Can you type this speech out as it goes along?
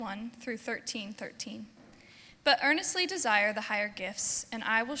1 through 13:13. But earnestly desire the higher gifts, and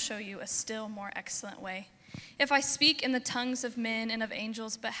I will show you a still more excellent way. If I speak in the tongues of men and of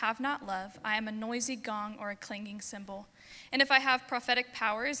angels but have not love, I am a noisy gong or a clanging cymbal. And if I have prophetic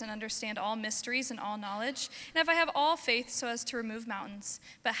powers and understand all mysteries and all knowledge, and if I have all faith so as to remove mountains,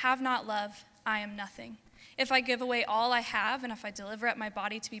 but have not love, I am nothing. If I give away all I have, and if I deliver up my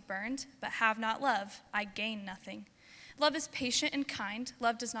body to be burned, but have not love, I gain nothing. Love is patient and kind.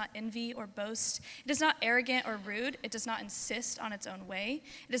 Love does not envy or boast. It is not arrogant or rude. It does not insist on its own way.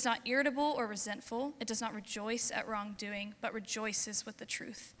 It is not irritable or resentful. It does not rejoice at wrongdoing, but rejoices with the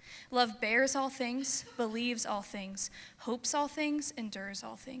truth. Love bears all things, believes all things, hopes all things, endures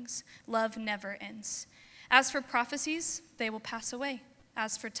all things. Love never ends. As for prophecies, they will pass away.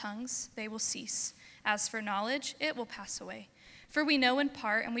 As for tongues, they will cease. As for knowledge, it will pass away. For we know in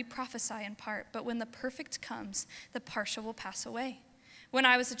part and we prophesy in part, but when the perfect comes, the partial will pass away. When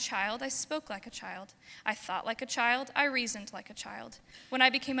I was a child, I spoke like a child. I thought like a child. I reasoned like a child. When I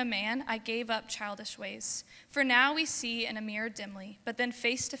became a man, I gave up childish ways. For now we see in a mirror dimly, but then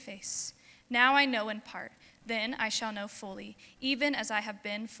face to face. Now I know in part. Then I shall know fully, even as I have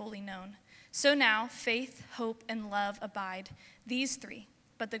been fully known. So now faith, hope, and love abide, these three.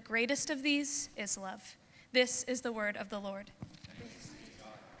 But the greatest of these is love. This is the word of the Lord.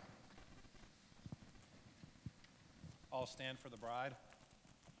 All stand for the bride.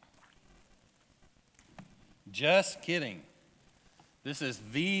 Just kidding. This is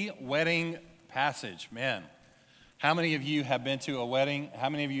the wedding passage. Man, how many of you have been to a wedding? How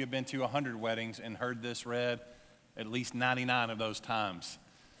many of you have been to 100 weddings and heard this read at least 99 of those times?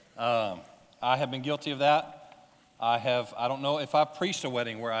 I have been guilty of that. I don't know if I've preached a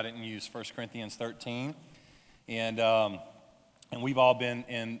wedding where I didn't use 1 Corinthians 13. And we've all been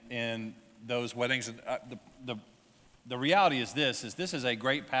in those weddings. The reality is this is a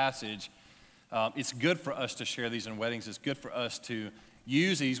great passage. It's good for us to share these in weddings. It's good for us to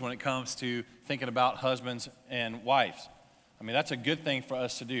use these when it comes to thinking about husbands and wives. I mean, that's a good thing for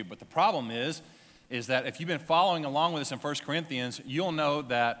us to do. But the problem is that if you've been following along with us in 1 Corinthians, you'll know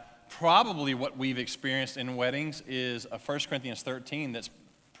that probably what we've experienced in weddings is a 1 Corinthians 13 that's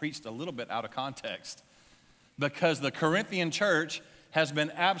preached a little bit out of context. Because the Corinthian church has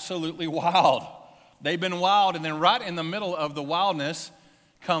been absolutely wild. They've been wild, and then right in the middle of the wildness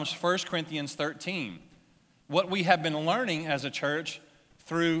comes 1 Corinthians 13. What we have been learning as a church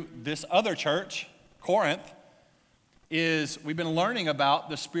through this other church, Corinth, is we've been learning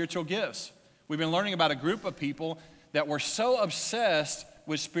about the spiritual gifts. We've been learning about a group of people that were so obsessed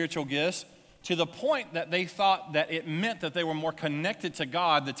with spiritual gifts to the point that they thought that it meant that they were more connected to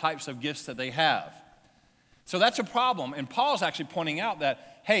God, the types of gifts that they have. So that's a problem, and Paul's actually pointing out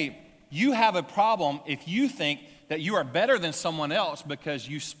that, hey, you have a problem if you think that you are better than someone else because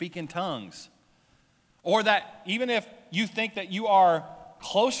you speak in tongues. Or that even if you think that you are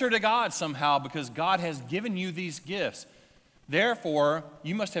closer to God somehow because God has given you these gifts, therefore,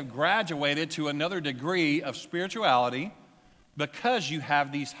 you must have graduated to another degree of spirituality because you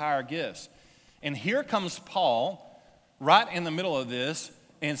have these higher gifts. And here comes Paul right in the middle of this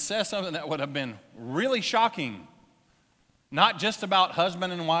and says something that would have been really shocking. Not just about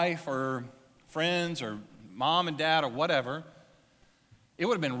husband and wife or friends or mom and dad or whatever. It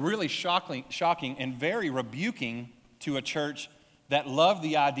would have been really shocking and very rebuking to a church that loved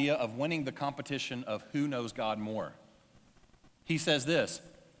the idea of winning the competition of who knows God more. He says this,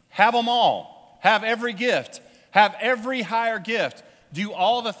 have them all, have every gift, have every higher gift, do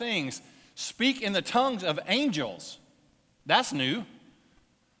all the things, speak in the tongues of angels. That's new.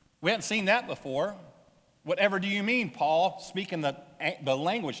 We hadn't seen that before. Whatever do you mean, Paul? Speaking the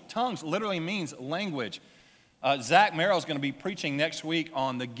language. Tongues literally means language. Zach Merrill is going to be preaching next week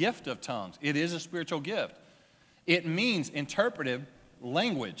on the gift of tongues. It is a spiritual gift. It means interpretive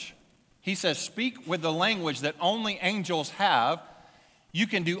language. He says, speak with the language that only angels have. You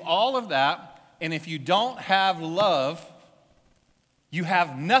can do all of that, and if you don't have love, you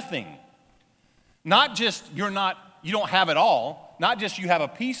have nothing. Not just you don't have it all, not just you have a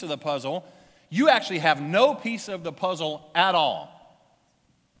piece of the puzzle, you actually have no piece of the puzzle at all.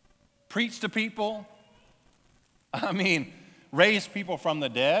 Preach to people. Raise people from the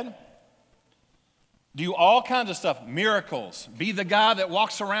dead. Do all kinds of stuff. Miracles. Be the guy that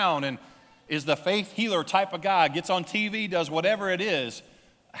walks around and is the faith healer type of guy. Gets on TV, does whatever it is.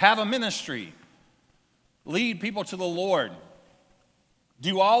 Have a ministry. Lead people to the Lord.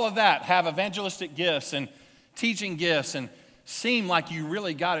 Do all of that. Have evangelistic gifts and teaching gifts and seem like you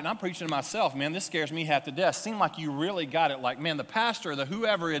really got it. And I'm preaching to myself, man, this scares me half to death. Seem like you really got it. Like, man, the pastor, the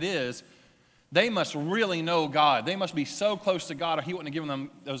whoever it is, They must really know God. They must be so close to God or he wouldn't have given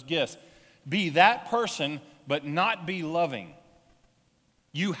them those gifts. Be that person, but not be loving.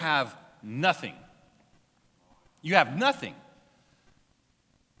 You have nothing. You have nothing.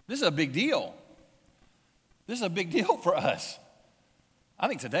 This is a big deal. This is a big deal for us. I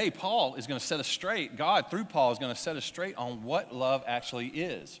think today Paul is going to set us straight. God, through Paul, is going to set us straight on what love actually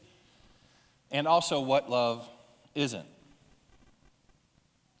is and also what love isn't.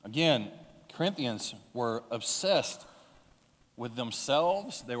 Again, Corinthians were obsessed with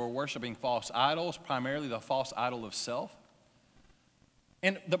themselves. They were worshiping false idols, primarily the false idol of self.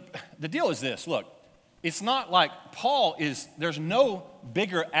 And the deal is this, look, it's not like there's no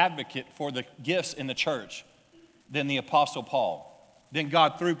bigger advocate for the gifts in the church than the Apostle Paul, than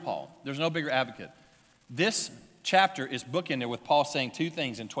God through Paul. There's no bigger advocate. This chapter is bookended with Paul saying two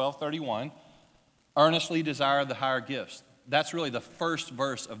things in 12:31, earnestly desire the higher gifts. That's really the first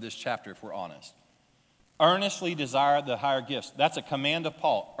verse of this chapter, if we're honest. Earnestly desire the higher gifts. That's a command of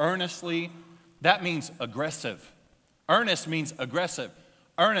Paul. Earnestly, that means aggressive. Earnest means aggressive.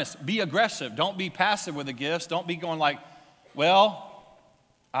 Earnest, be aggressive. Don't be passive with the gifts. Don't be going like, well,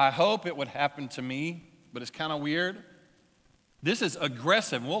 I hope it would happen to me, but it's kind of weird. This is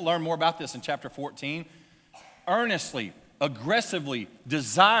aggressive. We'll learn more about this in chapter 14. Earnestly, aggressively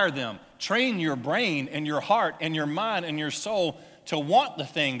desire them. Train your brain and your heart and your mind and your soul to want the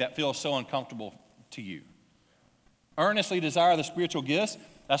thing that feels so uncomfortable to you. Earnestly desire the spiritual gifts.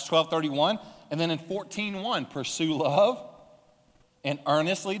 That's 12:31. And then in 14:1, pursue love and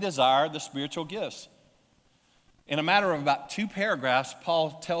earnestly desire the spiritual gifts. In a matter of about 2 paragraphs,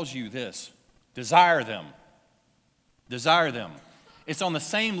 Paul tells you this: desire them. Desire them. It's on the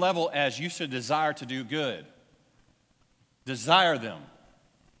same level as you should desire to do good. Desire them.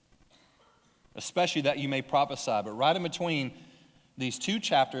 Especially that you may prophesy. But right in between these 2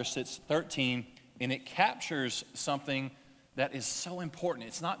 chapters sits 13, and it captures something that is so important.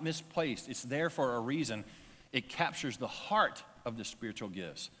 It's not misplaced. It's there for a reason. It captures the heart of the spiritual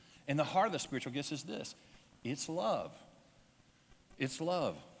gifts. And the heart of the spiritual gifts is this: it's love. It's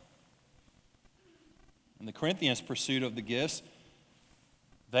love. In the Corinthians' pursuit of the gifts,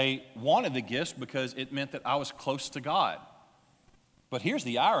 they wanted the gifts because it meant that I was close to God. But here's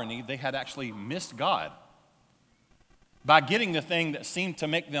the irony: they had actually missed God. By getting the thing that seemed to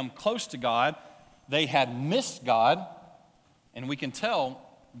make them close to God, they had missed God, and we can tell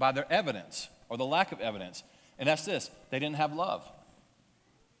by their evidence or the lack of evidence. And that's this: they didn't have love.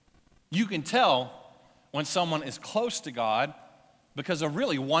 You can tell when someone is close to God because of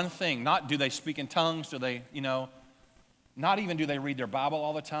really one thing. Not do they speak in tongues, do they, not even do they read their Bible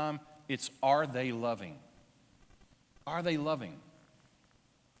all the time. It's, are they loving? Are they loving?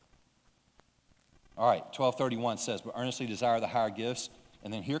 All right, 12:31 says, but earnestly desire the higher gifts.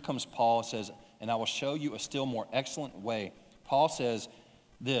 And then here comes Paul, says, and I will show you a still more excellent way. Paul says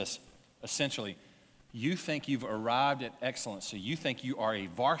this, essentially: you think you've arrived at excellence, so you think you are a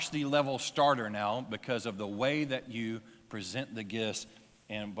varsity level starter now because of the way that you present the gifts,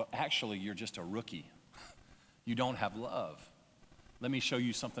 but actually you're just a rookie. You don't have love. Let me show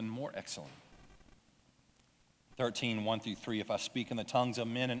you something more excellent. 13:1-3, if I speak in the tongues of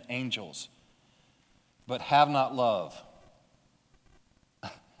men and angels, but have not love,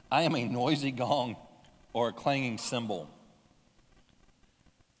 I am a noisy gong or a clanging cymbal.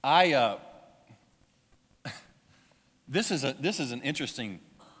 This is an interesting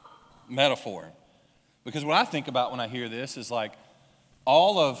metaphor, because what I think about when I hear this is like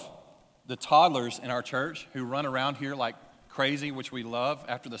all of the toddlers in our church who run around here like crazy, which we love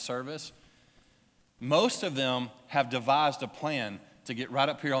after the service. Most of them have devised a plan to get right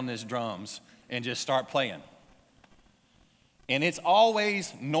up here on these drums and just start playing. And it's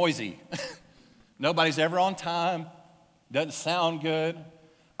always noisy. Nobody's ever on time. Doesn't sound good.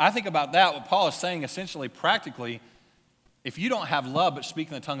 I think about that. What Paul is saying essentially, practically, if you don't have love but speak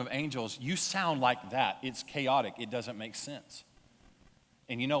in the tongue of angels, you sound like that. It's chaotic. It doesn't make sense.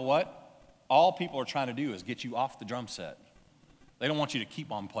 And you know what? All people are trying to do is get you off the drum set. They don't want you to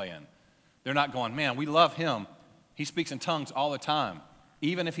keep on playing. They're not going, man, we love him. He speaks in tongues all the time,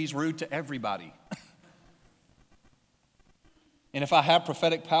 even if he's rude to everybody. And if I have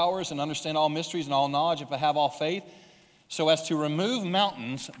prophetic powers and understand all mysteries and all knowledge, if I have all faith, so as to remove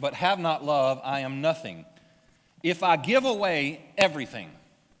mountains but have not love, I am nothing. If I give away everything,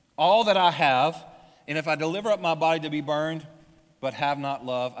 all that I have, and if I deliver up my body to be burned but have not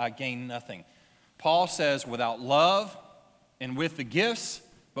love, I gain nothing. Paul says without love and with the gifts,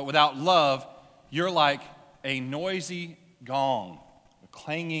 but without love, you're like a noisy gong, a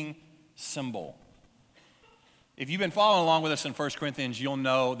clanging cymbal. If you've been following along with us in 1 Corinthians, you'll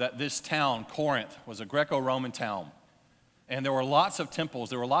know that this town, Corinth, was a Greco-Roman town. And there were lots of temples.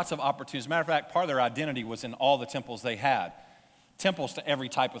 There were lots of opportunities. As a matter of fact, part of their identity was in all the temples they had. Temples to every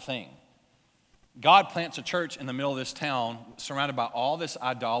type of thing. God plants a church in the middle of this town surrounded by all this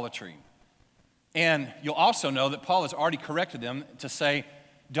idolatry. And you'll also know that Paul has already corrected them to say,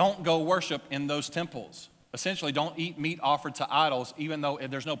 don't go worship in those temples. Essentially, don't eat meat offered to idols, even though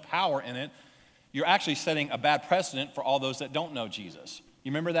there's no power in it. You're actually setting a bad precedent for all those that don't know Jesus.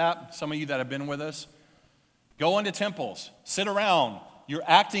 You remember that? Some of you that have been with us? Go into temples, sit around. You're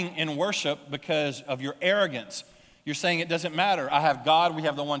acting in worship because of your arrogance. You're saying it doesn't matter. I have God, we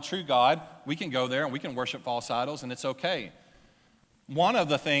have the one true God. We can go there and we can worship false idols and it's okay. One of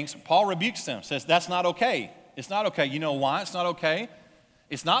the things, Paul rebukes them, says that's not okay. It's not okay. You know why it's not okay?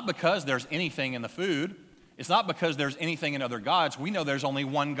 It's not because there's anything in the food. It's not because there's anything in other gods. We know there's only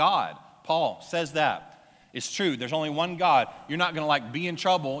one God. Paul says that. It's true. There's only one God. You're not going to be in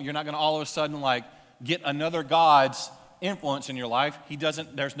trouble. You're not going to all of a sudden get another God's influence in your life.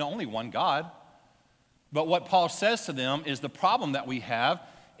 There's only one God. But what Paul says to them is the problem that we have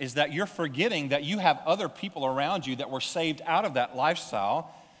is that you're forgetting that you have other people around you that were saved out of that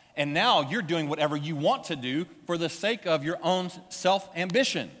lifestyle, and now you're doing whatever you want to do for the sake of your own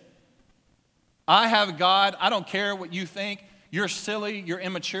self-ambition. I have God. I don't care what you think. You're silly. You're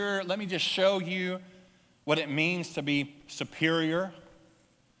immature. Let me just show you what it means to be superior.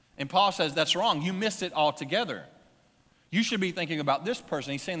 And Paul says that's wrong. You missed it altogether. You should be thinking about this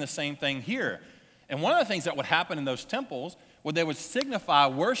person. He's saying the same thing here. And one of the things that would happen in those temples was they would signify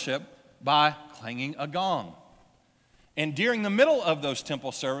worship by clanging a gong. And during the middle of those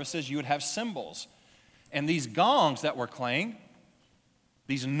temple services, you would have cymbals. And these gongs that were clanged,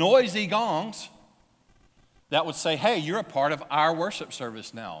 these noisy gongs, that would say, hey, you're a part of our worship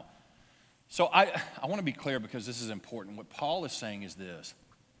service now. So I want to be clear because this is important. What Paul is saying is this.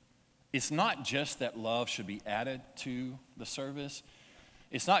 It's not just that love should be added to the service.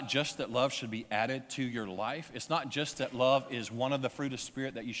 It's not just that love should be added to your life. It's not just that love is one of the fruit of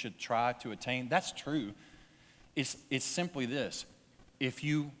Spirit that you should try to attain. That's true. It's simply this. If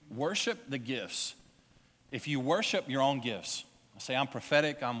you worship the gifts, if you worship your own gifts, say I'm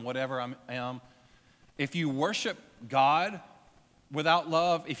prophetic, I'm whatever I am. If you worship God without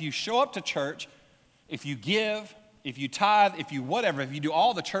love, if you show up to church, if you give, if you tithe, if you whatever, if you do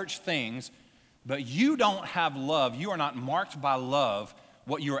all the church things, but you don't have love, you are not marked by love,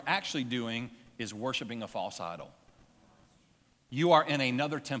 what you are actually doing is worshiping a false idol. You are in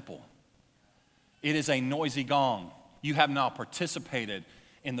another temple. It is a noisy gong. You have now participated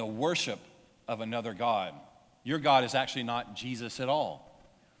in the worship of another God. Your God is actually not Jesus at all.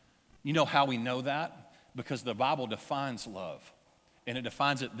 You know how we know that? Because the Bible defines love, and it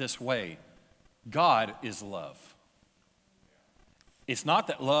defines it this way. God is love. It's not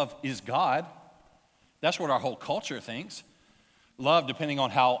that love is God. That's what our whole culture thinks. Love, depending on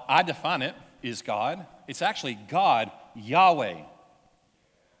how I define it, is God. It's actually God, Yahweh,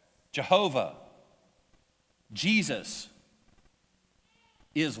 Jehovah, Jesus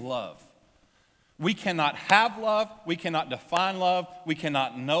is love. We cannot have love, we cannot define love, we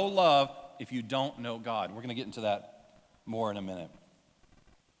cannot know love if you don't know God. We're going to get into that more in a minute.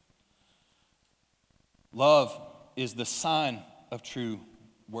 Love is the sign of true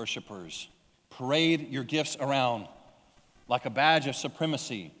worshipers. Parade your gifts around like a badge of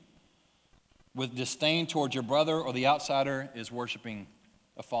supremacy with disdain towards your brother or the outsider is worshiping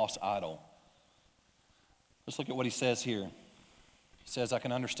a false idol. Let's look at what he says here. He says, I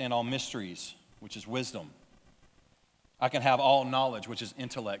can understand all mysteries, which is wisdom. I can have all knowledge, which is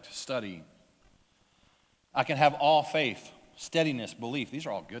intellect, study. I can have all faith, steadiness, belief. These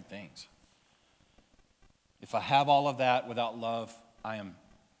are all good things. If I have all of that without love, I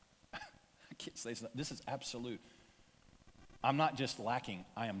can't say this is absolute. I'm not just lacking,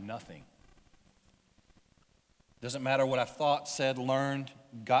 I am nothing. Doesn't matter what I've thought, said, learned,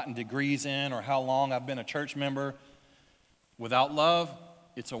 gotten degrees in, or how long I've been a church member. Without love,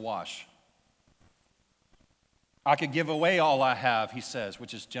 it's a wash. I could give away all I have, he says,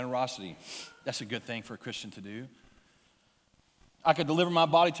 which is generosity. That's a good thing for a Christian to do. I could deliver my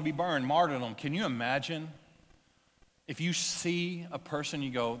body to be burned, martyrdom. Can you imagine if you see a person, you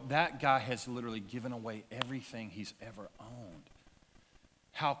go, that guy has literally given away everything he's ever owned.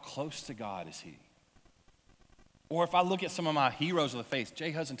 How close to God is he? Or if I look at some of my heroes of the faith,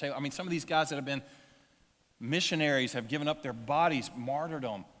 J. Hudson Taylor, some of these guys that have been missionaries, have given up their bodies,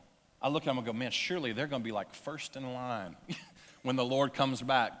 martyrdom. I look at them and go, man, surely they're going to be like first in line when the Lord comes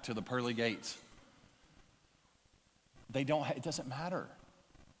back to the pearly gates. It doesn't matter.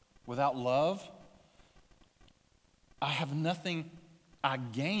 Without love, I have nothing, I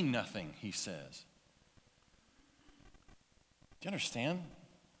gain nothing, he says. Do you understand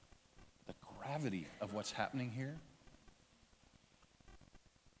the gravity of what's happening here?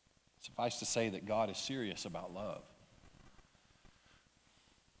 Suffice to say that God is serious about love.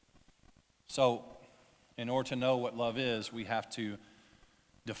 So, in order to know what love is, we have to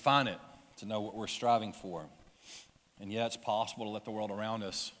define it, to know what we're striving for. And yeah, it's possible to let the world around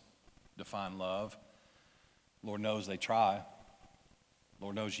us define love. Lord knows they try.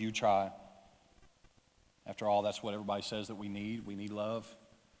 Lord knows you try. After all, that's what everybody says that we need. We need love.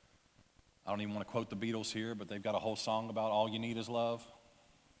 I don't even want to quote the Beatles here, but they've got a whole song about all you need is love.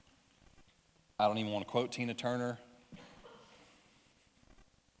 I don't even want to quote Tina Turner.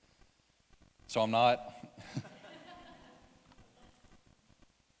 So I'm not.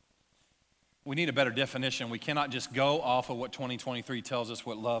 We need a better definition. We cannot just go off of what 2023 tells us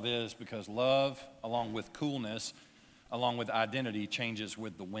what love is, because love, along with coolness, along with identity, changes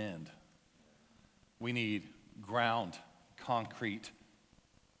with the wind. We need ground, concrete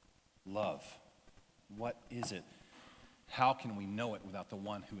love. What is it? How can we know it without the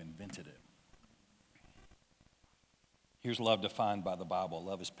one who invented it? Here's love defined by the Bible.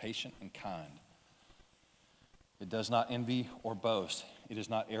 Love is patient and kind. It does not envy or boast. It is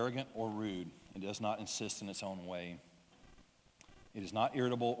not arrogant or rude. It does not insist in its own way. It is not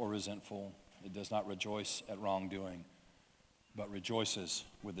irritable or resentful. It does not rejoice at wrongdoing, but rejoices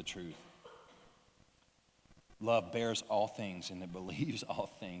with the truth. Love bears all things, and it believes all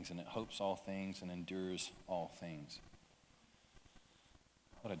things, and it hopes all things, and endures all things.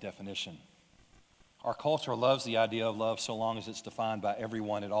 What a definition. Our culture loves the idea of love so long as it's defined by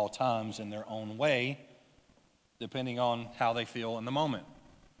everyone at all times in their own way, depending on how they feel in the moment.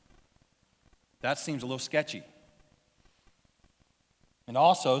 That seems a little sketchy. And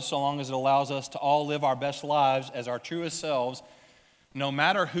also, so long as it allows us to all live our best lives as our truest selves, no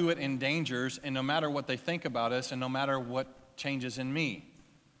matter who it endangers, and no matter what they think about us, and no matter what changes in me.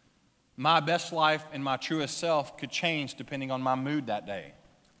 My best life and my truest self could change depending on my mood that day.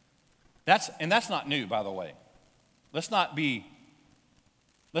 That's not new, by the way. Let's not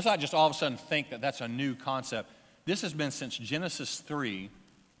just all of a sudden think that that's a new concept. This has been since Genesis 3.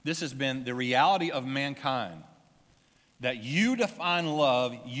 This has been the reality of mankind. That you define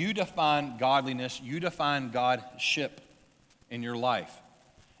love, you define godliness, you define Godship in your life.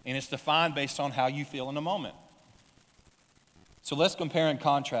 And it's defined based on how you feel in the moment. So let's compare and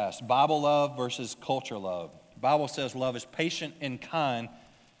contrast Bible love versus culture love. The Bible says love is patient and kind.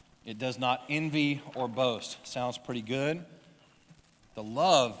 It does not envy or boast. Sounds pretty good. The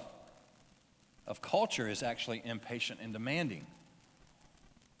love of culture is actually impatient and demanding.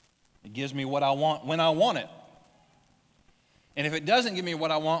 It gives me what I want when I want it. And if it doesn't give me what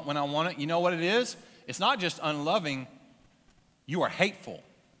I want when I want it, you know what it is? It's not just unloving. You are hateful.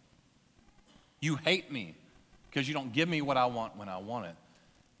 You hate me because you don't give me what I want when I want it.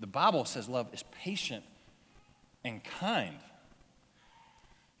 The Bible says love is patient and kind.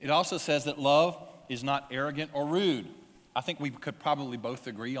 It also says that love is not arrogant or rude. I think we could probably both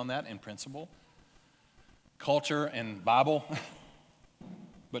agree on that in principle. Culture and Bible,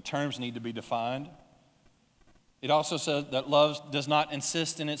 but terms need to be defined. It also says that love does not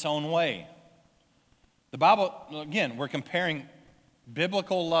insist in its own way. The Bible, again, we're comparing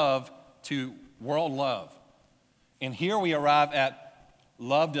biblical love to world love. And here we arrive at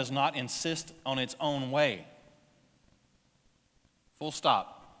love does not insist on its own way. Full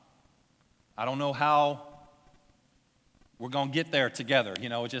stop. I don't know how we're going to get there together.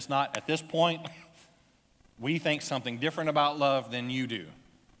 It's just not, at this point, we think something different about love than you do.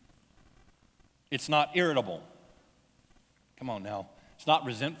 It's not irritable. Come on now. It's not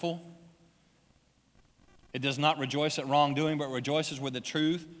resentful. It does not rejoice at wrongdoing, but rejoices with the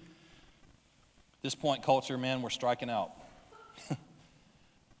truth. At this point, culture, man, we're striking out.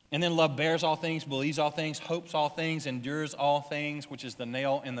 And then love bears all things, believes all things, hopes all things, endures all things, which is the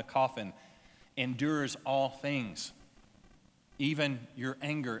nail in the coffin. Endures all things. Even your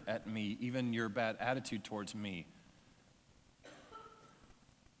anger at me, even your bad attitude towards me.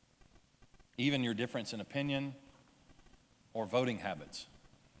 Even your difference in opinion or voting habits.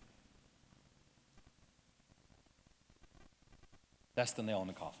 That's the nail in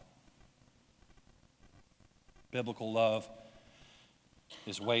the coffin. Biblical love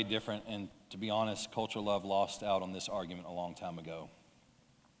is way different, and to be honest, cultural love lost out on this argument a long time ago.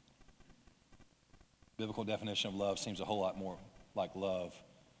 Biblical definition of love seems a whole lot more like love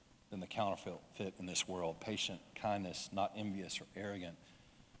than the counterfeit in this world. Patient, kindness, not envious or arrogant.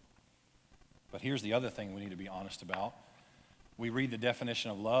 But here's the other thing we need to be honest about. We read the definition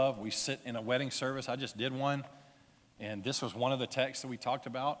of love. We sit in a wedding service. I just did one. And this was one of the texts that we talked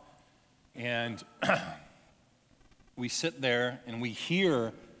about. And we sit there and we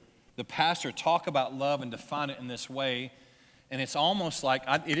hear the pastor talk about love and define it in this way. And it's almost like,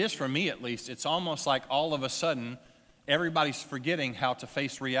 it is for me at least, it's almost like all of a sudden, everybody's forgetting how to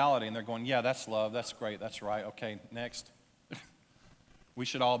face reality. And they're going, yeah, that's love, that's great, that's right, okay, next. We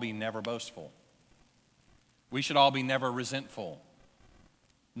should all be never boastful. We should all be never resentful.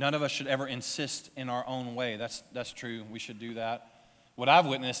 None of us should ever insist in our own way. That's true. We should do that. What I've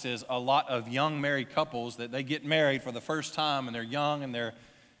witnessed is a lot of young married couples that they get married for the first time, and they're young and they're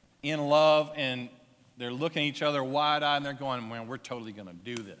in love and they're looking at each other wide-eyed and they're going, man, we're totally going to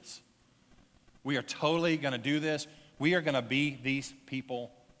do this. We are totally going to do this. We are going to be these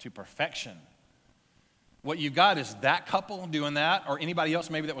people to perfection. What you've got is that couple doing that, or anybody else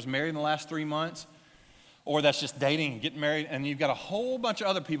maybe that was married in the last 3 months, or that's just dating and getting married, and you've got a whole bunch of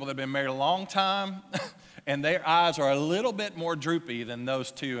other people that have been married a long time, and their eyes are a little bit more droopy than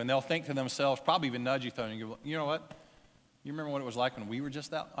those two, and they'll think to themselves, probably even nudge each other, and go, you know what? You remember what it was like when we were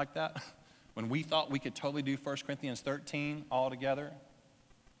just like that? When we thought we could totally do 1 Corinthians 13 all together?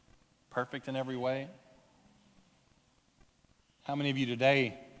 Perfect in every way? How many of you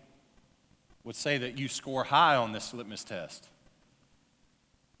today would say that you score high on this litmus test?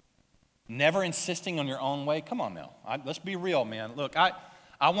 Never insisting on your own way? Come on now. Let's be real, man. Look, I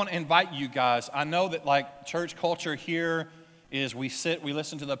want to invite you guys. I know that like church culture here is we sit, we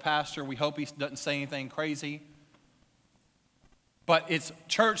listen to the pastor, we hope he doesn't say anything crazy. But it's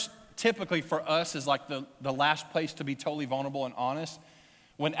church typically for us is like the last place to be totally vulnerable and honest,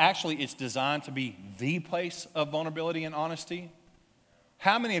 when actually it's designed to be the place of vulnerability and honesty.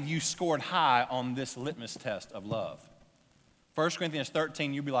 How many of you scored high on this litmus test of love? 1 Corinthians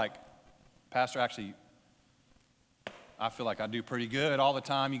 13, you'd be like, Pastor, actually, I feel like I do pretty good all the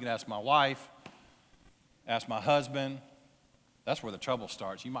time. You can ask my wife, ask my husband. That's where the trouble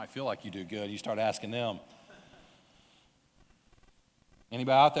starts. You might feel like you do good. You start asking them.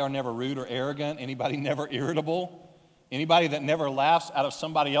 Anybody out there never rude or arrogant? Anybody never irritable? Anybody that never laughs out of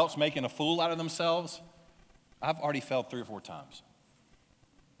somebody else making a fool out of themselves? I've already failed 3 or 4 times.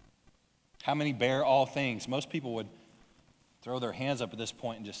 How many bear all things? Most people would throw their hands up at this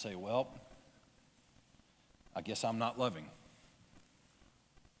point and just say, well, I guess I'm not loving.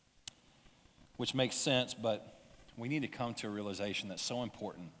 Which makes sense, but we need to come to a realization that's so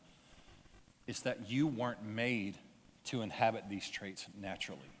important. It's that you weren't made to inhabit these traits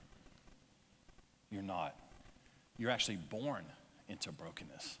naturally. You're not. You're actually born into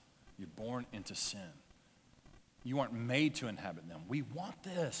brokenness. You're born into sin. You aren't made to inhabit them. We want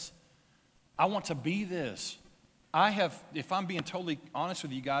this. I want to be this. If I'm being totally honest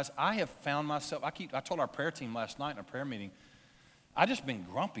with you guys, I have found myself, I told our prayer team last night in a prayer meeting, I've just been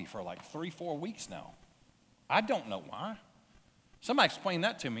grumpy for like 3-4 weeks now. I don't know why. Somebody explain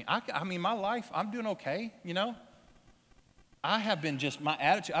that to me. I mean, my life, I'm doing okay, you know. I have been just, my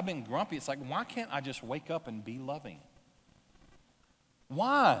attitude, I've been grumpy. It's like, why can't I just wake up and be loving?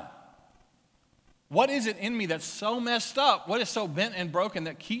 Why? What is it in me that's so messed up? What is so bent and broken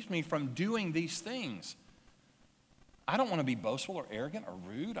that keeps me from doing these things? I don't want to be boastful or arrogant or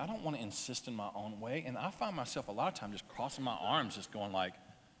rude. I don't want to insist in my own way. And I find myself a lot of times just crossing my arms, just going like,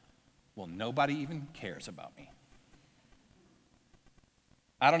 well, nobody even cares about me.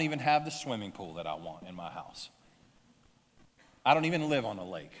 I don't even have the swimming pool that I want in my house. I don't even live on a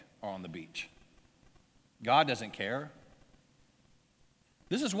lake or on the beach. God doesn't care.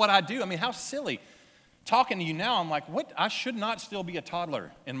 This is what I do. I mean, how silly. Talking to you now, I'm like, what? I should not still be a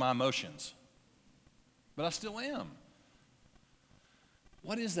toddler in my emotions. But I still am.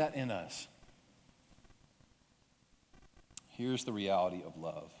 What is that in us? Here's the reality of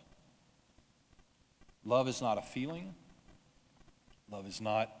love. Love is not a feeling. Love is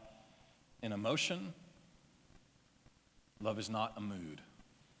not an emotion. Love is not a mood.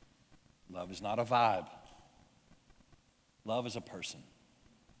 Love is not a vibe. Love is a person.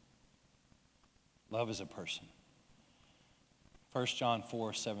 Love is a person. 1 John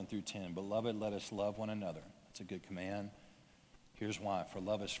 4, 7 through 10. Beloved, let us love one another. That's a good command. Here's why. For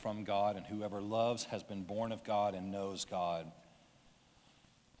love is from God, and whoever loves has been born of God and knows God.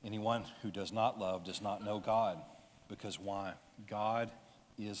 Anyone who does not love does not know God. Because why? God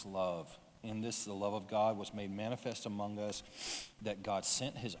is love. In this, the love of God was made manifest among us, that God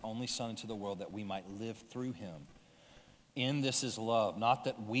sent his only Son into the world that we might live through him. In this is love, not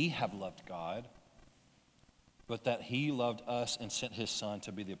that we have loved God, but that he loved us and sent his Son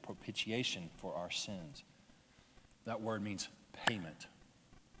to be the propitiation for our sins. That word means payment.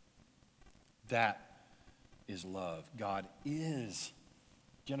 That is love. God is.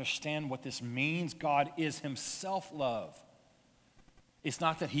 you understand what this means? God is himself love. It's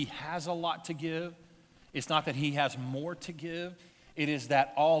not that he has a lot to give. It's not that he has more to give. It is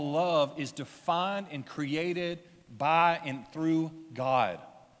that all love is defined and created by and through God.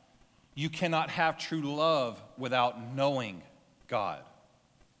 You cannot have true love without knowing God.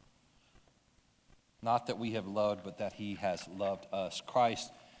 Not that we have loved, but that he has loved us.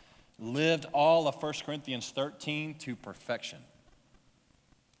 Christ lived all of 1 Corinthians 13 to perfection.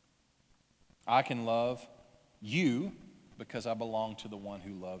 I can love you because I belong to the one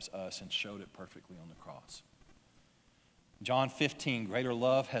who loves us and showed it perfectly on the cross. John 15, greater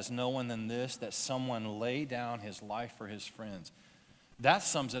love has no one than this, that someone lay down his life for his friends. That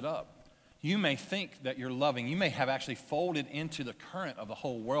sums it up. You may think that you're loving. You may have actually folded into the current of the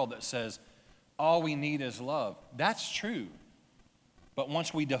whole world that says, all we need is love. That's true. But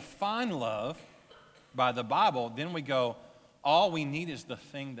once we define love by the Bible, then we go, all we need is the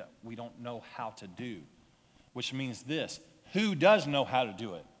thing that we don't know how to do. Which means this, who does know how to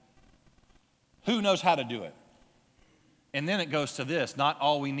do it? Who knows how to do it? And then it goes to this, not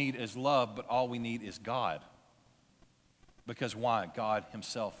all we need is love, but all we need is God. Because why? God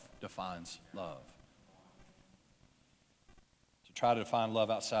himself defines love. To try to define love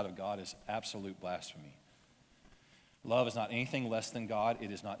outside of God is absolute blasphemy. Love is not anything less than God.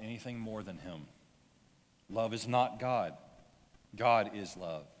 It is not anything more than him. Love is not God. God is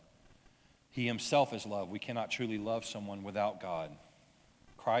love. He himself is love. We cannot truly love someone without God.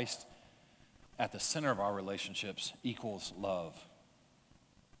 Christ at the center of our relationships equals love.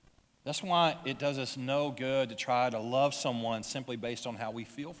 That's why it does us no good to try to love someone simply based on how we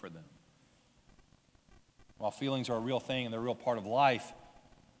feel for them. While feelings are a real thing and they're a real part of life,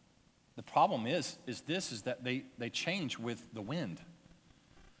 the problem is that they change with the wind.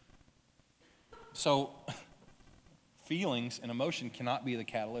 So feelings and emotion cannot be the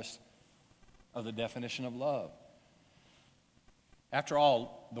catalyst of the definition of love. After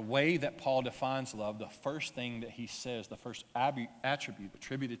all, the way that Paul defines love, the first thing that he says, the first attribute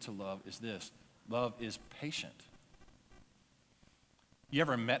attributed to love is this: love is patient. You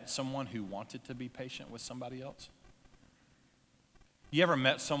ever met someone who wanted to be patient with somebody else? You ever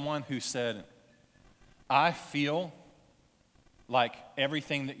met someone who said, I feel like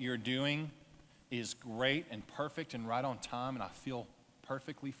everything that you're doing is great and perfect and right on time, and I feel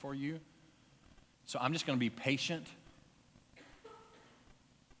perfectly for you, so I'm just going to be patient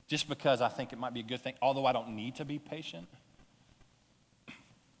just because I think it might be a good thing, although I don't need to be patient?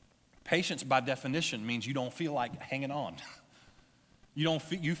 Patience, by definition, means you don't feel like hanging on.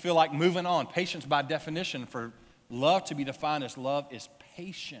 You feel like moving on. Patience, by definition, for love to be defined as love, is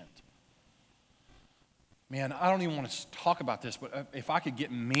patient. Man, I don't even want to talk about this, but if I could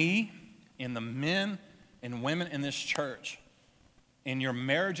get me and the men and women in this church, in your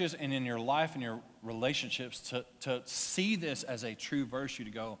marriages and in your life and your relationships, to see this as a true virtue,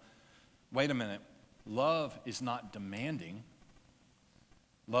 to go, wait a minute, love is not demanding,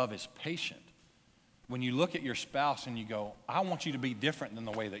 love is patient. When you look at your spouse and you go, I want you to be different than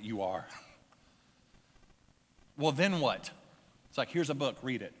the way that you are. Well, then what? It's like, here's a book,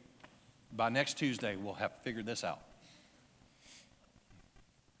 read it. By next Tuesday, we'll have figured this out.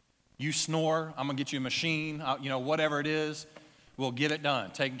 You snore, I'm going to get you a machine, whatever it is, we'll get it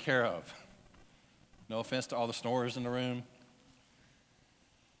done, taken care of. No offense to all the snorers in the room.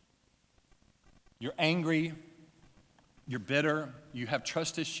 You're angry, you're bitter, you have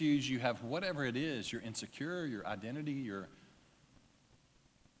trust issues, you have whatever it is, you're insecure, your identity, your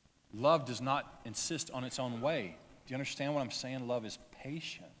love does not insist on its own way. Do you understand what I'm saying? Love is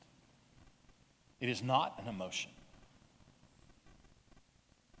patient. It is not an emotion.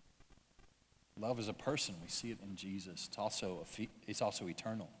 Love is a person. We see it in Jesus. It's also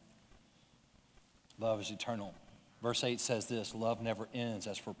eternal. Love is eternal. Verse 8 says this: love never ends.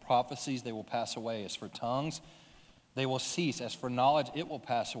 As for prophecies, they will pass away. As for tongues, they will cease. As for knowledge, it will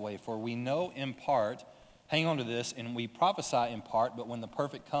pass away. For we know in part, hang on to this, and we prophesy in part, but when the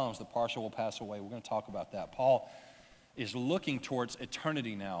perfect comes, the partial will pass away. We're going to talk about that. Paul is looking towards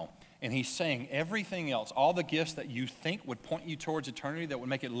eternity now, and he's saying everything else, all the gifts that you think would point you towards eternity, that would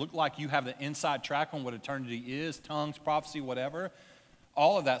make it look like you have the inside track on what eternity is, tongues, prophecy, whatever,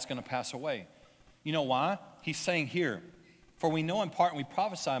 all of that's going to pass away. You know why? He's saying here, for we know in part and we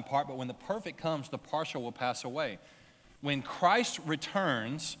prophesy in part, but when the perfect comes, the partial will pass away. When Christ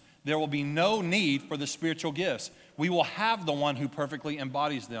returns, there will be no need for the spiritual gifts. We will have the one who perfectly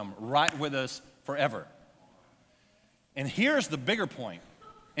embodies them right with us forever. And here's the bigger point.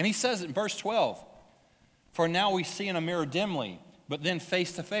 And he says it in verse 12. For now we see in a mirror dimly, but then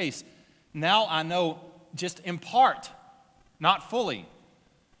face to face. Now I know just in part, not fully.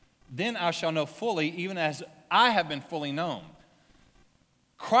 Then I shall know fully, even as I have been fully known.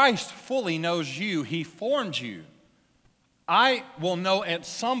 Christ fully knows you. He formed you. I will know at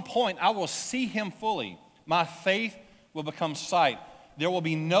some point, I will see him fully. My faith will become sight. There will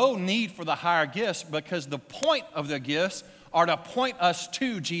be no need for the higher gifts because the point of the gifts are to point us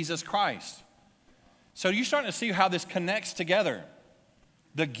to Jesus Christ. So you're starting to see how this connects together.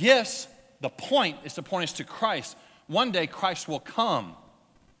 The gifts, the point is to point us to Christ. One day Christ will come.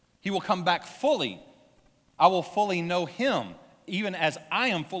 He will come back fully. I will fully know him, even as I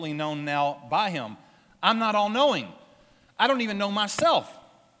am fully known now by him. I'm not all-knowing. I don't even know myself.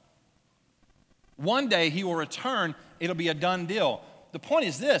 One day he will return. It'll be a done deal. The point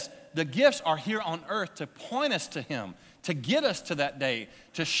is this: the gifts are here on earth to point us to him, to get us to that day,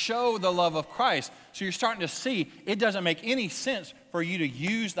 to show the love of Christ. So you're starting to see it doesn't make any sense for you to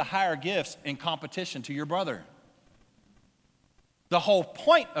use the higher gifts in competition to your brother. The whole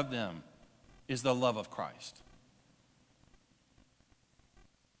point of them is the love of Christ.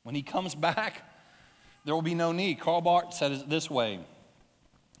 When he comes back, there will be no need. Karl Barth said it this way: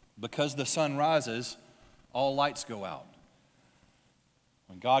 because the sun rises, all lights go out.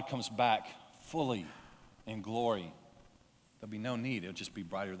 When God comes back fully in glory, there'll be no need. It'll just be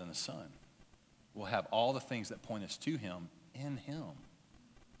brighter than the sun. We'll have all the things that point us to him in him.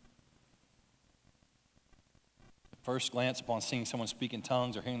 At first glance, upon seeing someone speak in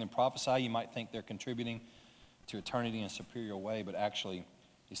tongues or hearing them prophesy, you might think they're contributing to eternity in a superior way, but actually,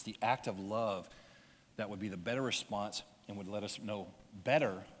 it's the act of love that would be the better response and would let us know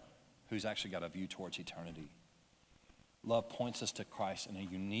better who's actually got a view towards eternity. Love points us to Christ in a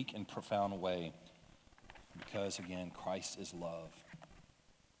unique and profound way because, again, Christ is love.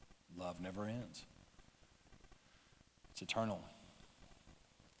 Love never ends. It's eternal.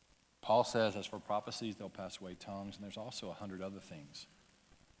 Paul says, as for prophecies, they'll pass away, tongues, and there's also 100 other things.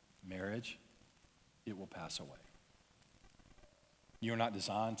 Marriage, it will pass away. You're not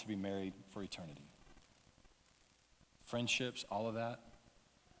designed to be married for eternity. Friendships, all of that.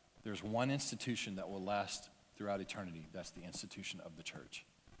 There's one institution that will last throughout eternity. That's the institution of the church.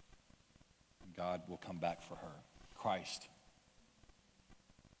 God will come back for her. Christ.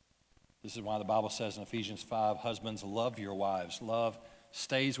 This is why the Bible says in Ephesians 5, husbands, love your wives. Love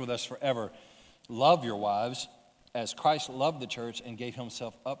stays with us forever. Love your wives as Christ loved the church and gave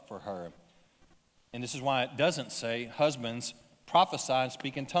himself up for her. And this is why it doesn't say, husbands, prophesy and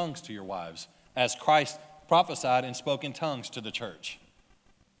speak in tongues to your wives, as Christ prophesied and spoke in tongues to the church.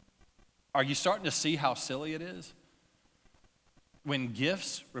 Are you starting to see how silly it is? When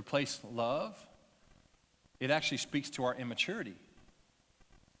gifts replace love, it actually speaks to our immaturity.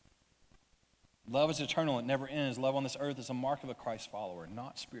 Love is eternal, it never ends. Love on this earth is a mark of a Christ follower,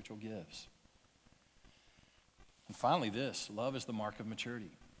 not spiritual gifts. And finally this, love is the mark of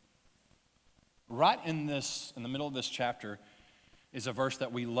maturity. Right in the middle of this chapter is a verse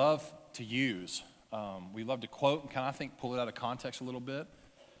that we love to use. We love to quote and kind of, I think, pull it out of context a little bit,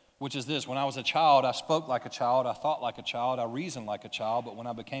 which is this: when I was a child, I spoke like a child, I thought like a child, I reasoned like a child, but when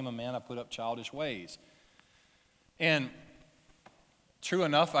I became a man, I put up childish ways. And true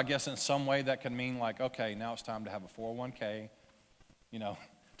enough, I guess in some way that could mean like, okay, now it's time to have a 401k,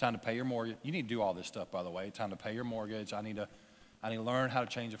 time to pay your mortgage. You need to do all this stuff, by the way. Time to pay your mortgage. I need to learn how to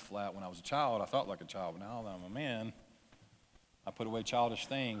change a flat. When I was a child, I thought like a child, but now that I'm a man, I put away childish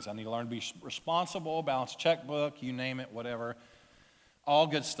things. I need to learn to be responsible, balance a checkbook, you name it, whatever. All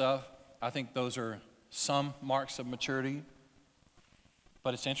good stuff. I think those are some marks of maturity.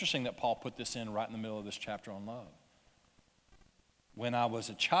 But it's interesting that Paul put this in right in the middle of this chapter on love. When I was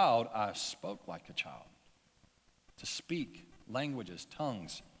a child, I spoke like a child. To speak, languages,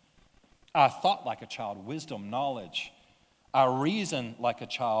 tongues. I thought like a child, wisdom, knowledge. I reasoned like a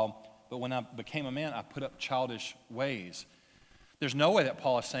child, but when I became a man, I put up childish ways. There's no way that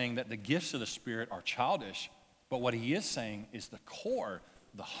Paul is saying that the gifts of the Spirit are childish, but what he is saying is the core,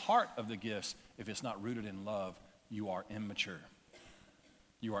 the heart of the gifts, if it's not rooted in love, you are immature.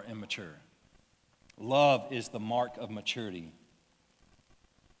 You are immature. Love is the mark of maturity.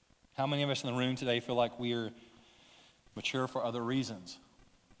 How many of us in the room today feel like we are mature for other reasons,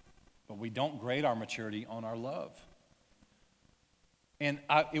 but we don't grade our maturity on our love? And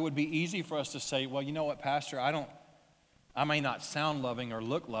it would be easy for us to say, well, you know what, Pastor, I may not sound loving or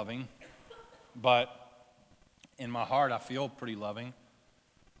look loving, but in my heart I feel pretty loving.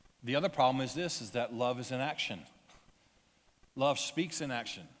 The other problem is this, is that love is in action. Love speaks in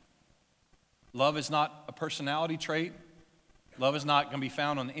action. Love is not a personality trait. Love is not going to be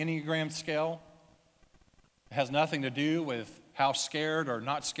found on the Enneagram scale. It has nothing to do with how scared or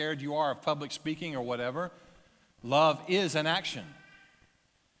not scared you are of public speaking or whatever. Love is an action.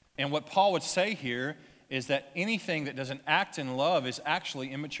 And what Paul would say here is that anything that doesn't act in love is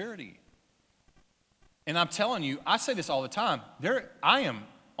actually immaturity. And I'm telling you, I say this all the time. I am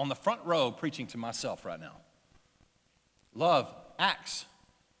on the front row preaching to myself right now. Love acts.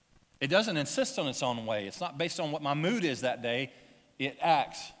 It doesn't insist on its own way. It's not based on what my mood is that day. It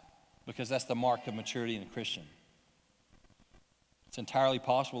acts, because that's the mark of maturity in a Christian. It's entirely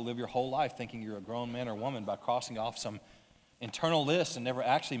possible to live your whole life thinking you're a grown man or woman by crossing off some internal list and never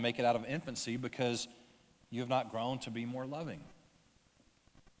actually make it out of infancy because you have not grown to be more loving.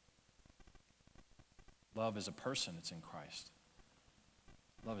 Love is a person. It's in Christ.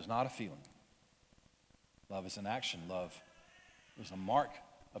 Love is not a feeling. Love is an action. Love is a mark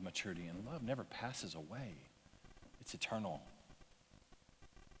of maturity, and love never passes away. It's eternal.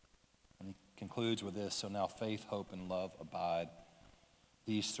 And he concludes with this: so now faith, hope, and love abide,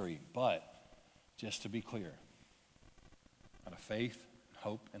 these three. But just to be clear, out of faith,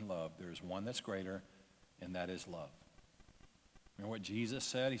 hope, and love, there is one that's greater, and that is love. Remember what Jesus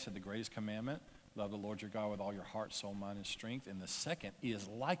said? He said the greatest commandment, love the Lord your God with all your heart, soul, mind, and strength. And the second is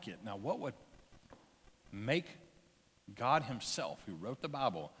like it. Now, what would make God himself, who wrote the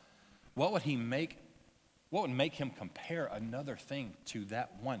Bible, what would make him compare another thing to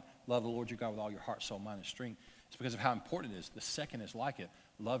that one? Love the Lord your God with all your heart, soul, mind, and strength. It's because of how important it is. The second is like it.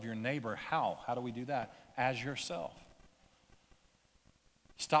 Love your neighbor. How? How do we do that? As yourself.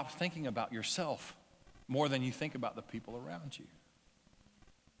 Stop thinking about yourself more than you think about the people around you.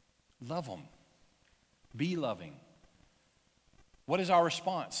 Love them. Be loving. What is our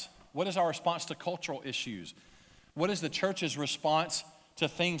response? What is our response to cultural issues? What is the church's response to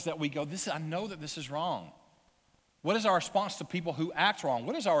things that we go, I know that this is wrong? What is our response to people who act wrong?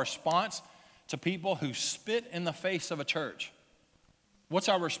 What is our response to people who spit in the face of a church? What's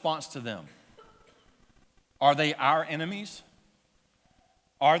our response to them? Are they our enemies?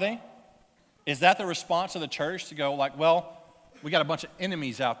 Are they? Is that the response of the church to go like, well, we got a bunch of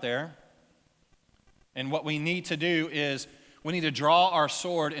enemies out there, and what we need to do is we need to draw our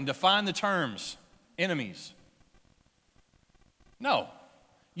sword and define the terms, enemies. No.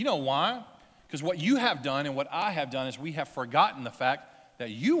 You know why? Because what you have done and what I have done is we have forgotten the fact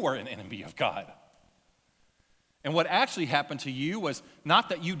that you were an enemy of God. And what actually happened to you was not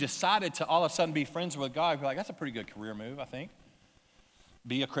that you decided to all of a sudden be friends with God. You're like, that's a pretty good career move, I think.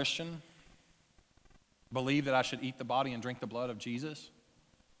 Be a Christian. Believe that I should eat the body and drink the blood of Jesus.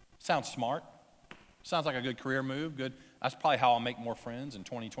 Sounds smart. Sounds like a good career move. Good. That's probably how I'll make more friends in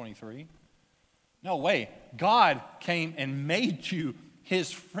 2023. No way. God came and made you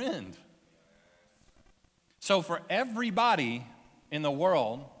his friend. So for everybody in the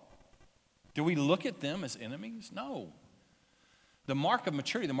world, do we look at them as enemies? No. The mark of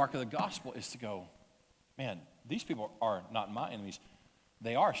maturity, the mark of the gospel is to go, man, these people are not my enemies.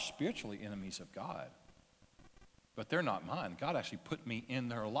 They are spiritually enemies of God, but they're not mine. God actually put me in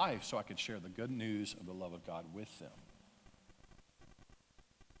their life so I could share the good news of the love of God with them.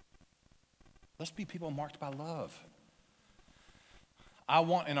 Let's be people marked by love. I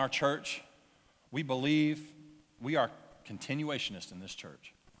want in our church, we believe, we are continuationists in this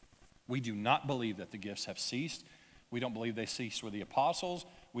church. We do not believe that the gifts have ceased. We don't believe they ceased with the apostles.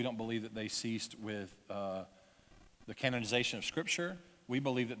 We don't believe that they ceased with the canonization of Scripture. We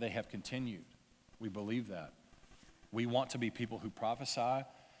believe that they have continued. We believe that. We want to be people who prophesy.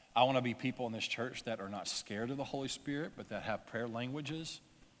 I want to be people in this church that are not scared of the Holy Spirit, but that have prayer languages.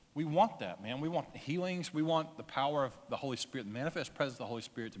 We want that, man. We want healings. We want the power of the Holy Spirit, the manifest presence of the Holy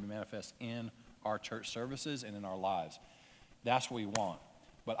Spirit to be manifest in our church services and in our lives. That's what we want.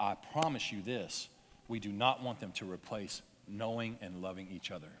 But I promise you this, we do not want them to replace knowing and loving each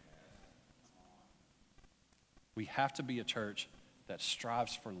other. We have to be a church that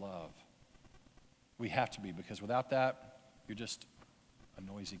strives for love. We have to be, because without that, you're just a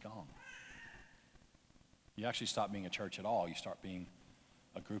noisy gong. You actually stop being a church at all. You start being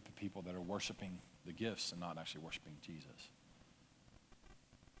a group of people that are worshiping the gifts and not actually worshiping Jesus.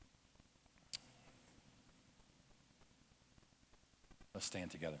 Let's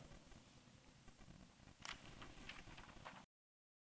stand together.